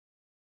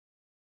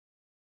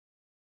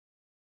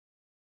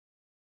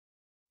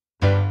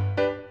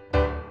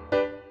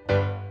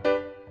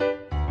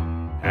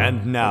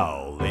And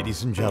now,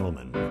 ladies and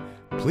gentlemen,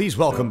 please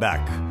welcome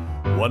back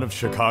one of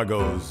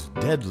Chicago's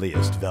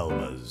deadliest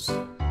Velmas,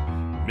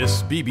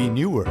 Miss B.B.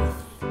 Newworth.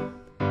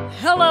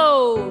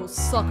 Hello,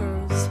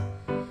 suckers.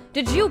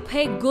 Did you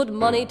pay good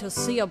money to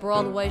see a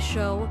Broadway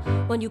show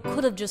when you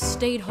could have just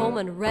stayed home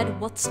and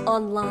read what's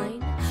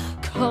online?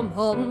 Come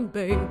on,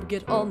 babe,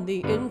 get on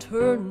the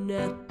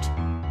internet.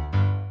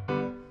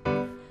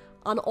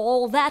 On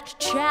all that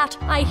chat,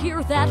 I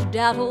hear that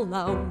Daddle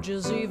Lounge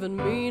is even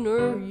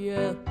meaner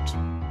yet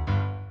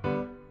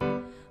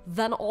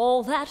than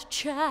all that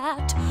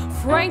chat.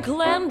 Frank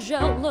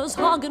Langella's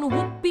hogging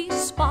Whoopi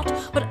spot,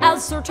 but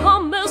as Sir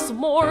Thomas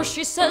More,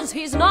 she says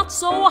he's not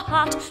so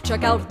hot.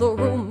 Check out the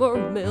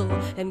rumor mill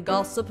and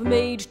gossip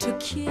made to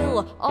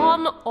kill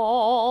on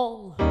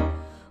all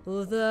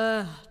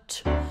that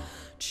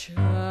chat.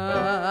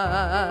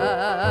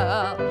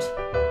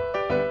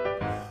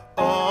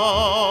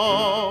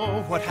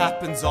 Oh, what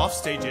happens off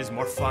stage is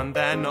more fun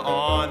than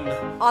on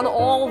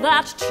all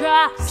that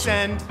chat.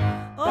 Send.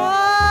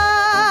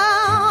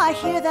 I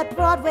hear that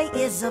Broadway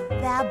is a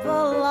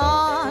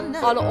Babylon.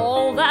 On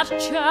all that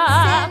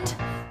chat. Send.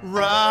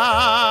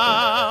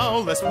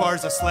 Raoul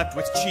Esparza slept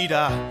with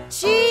Cheetah.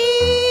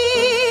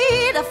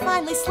 Cheetah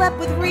finally slept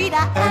with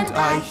Rita. And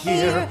I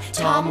hear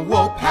Tom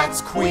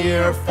Wopat's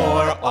queer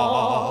for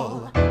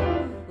all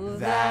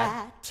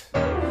that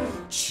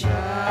chat.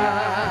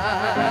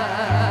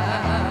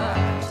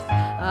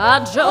 I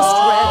just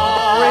read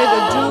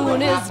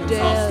Brigadoon is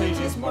dead. Stage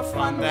is more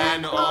fun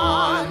than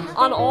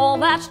on all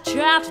that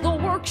chat, the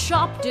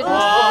workshop didn't work,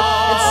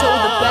 and so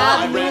the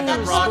bad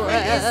news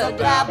spread.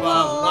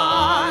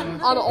 Babylon.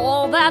 On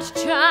all that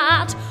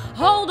chat,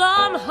 hold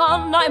on,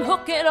 hun, I'm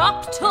hooking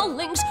up to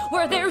links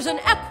where there's an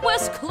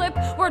Equus clip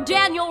where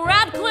Daniel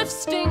Radcliffe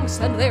stinks,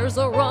 and there's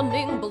a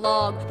running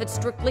blog that's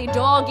strictly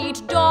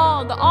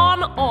dog-eat-dog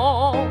on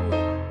all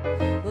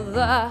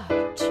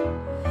that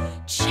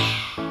chat.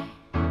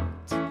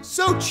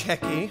 So,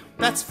 Checky,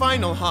 that's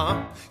final,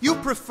 huh? You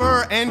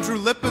prefer Andrew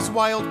Lippa's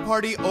Wild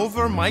Party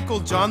over Michael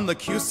John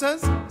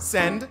LaCusa's?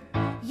 Send.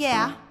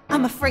 Yeah,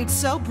 I'm afraid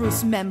so,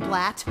 Bruce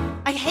Memblatt.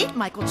 I hate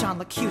Michael John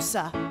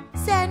LaCusa.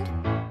 Send.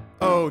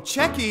 Oh,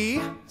 Checky,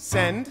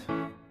 send.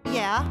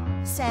 Yeah,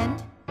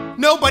 send.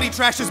 Nobody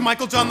trashes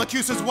Michael John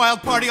LaCusa's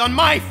Wild Party on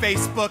my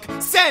Facebook.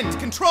 Send,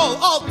 Control,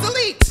 Alt,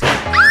 Delete.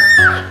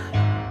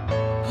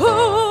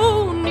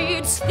 Who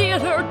needs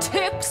theater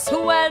tics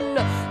when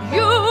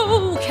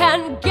you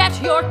can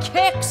get your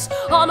kicks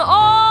on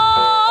all